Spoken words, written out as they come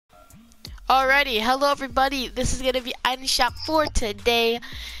Alrighty, hello everybody. This is gonna be item shop for today.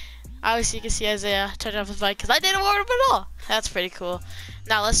 Obviously, you can see Isaiah turning off his mic because I didn't warm him at all. That's pretty cool.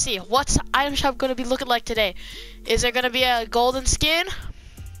 Now let's see, what's the item shop gonna be looking like today? Is there gonna be a golden skin?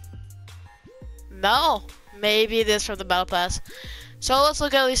 No, maybe it is from the battle pass. So let's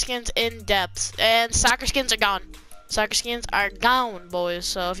look at these skins in depth. And soccer skins are gone. Soccer skins are gone, boys.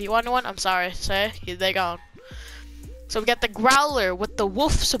 So if you want one, I'm sorry, say they're gone. So we got the Growler with the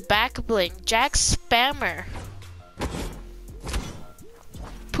Wolf's back bling, Jack Spammer,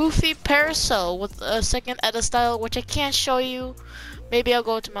 Poofy Parasol with a second edit style, which I can't show you. Maybe I'll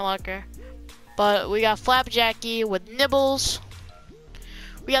go to my locker. But we got Flapjacky with Nibbles.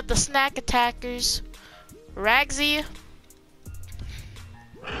 We got the Snack Attackers, Ragsy,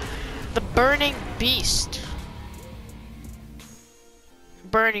 the Burning Beast,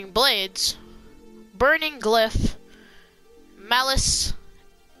 Burning Blades, Burning Glyph, Malice,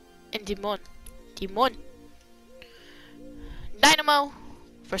 and Demon. Dynamo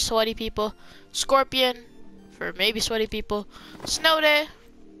for sweaty people. Scorpion for maybe sweaty people. Snow Day.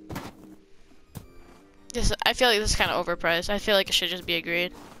 I feel like this is kind of overpriced. I feel like it should just be a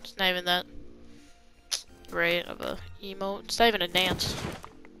green. It's not even that great of a emote. It's not even a dance.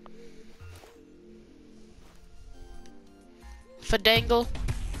 Fadangle.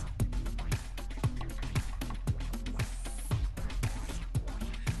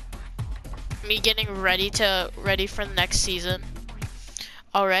 Me getting ready for the next season.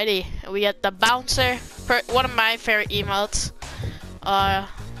 Already, we got the Bouncer, one of my favorite emotes.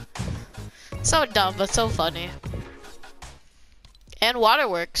 So dumb but so funny. And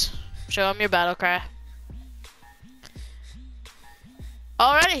Waterworks, show them your battle cry.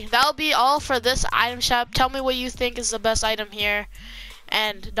 Alrighty, that'll be all for this item shop. Tell me what you think is the best item here.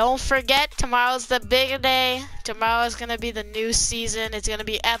 And don't forget, tomorrow's the big day. Tomorrow is gonna be the new season. It's gonna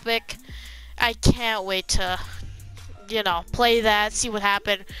be epic. I can't wait to, play that, see what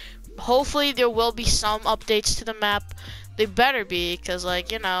happened. Hopefully there will be some updates to the map. They better be, because,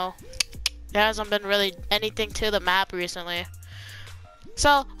 there hasn't been really anything to the map recently.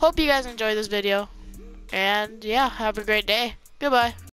 So, hope you guys enjoyed this video. And, yeah, have a great day. Goodbye.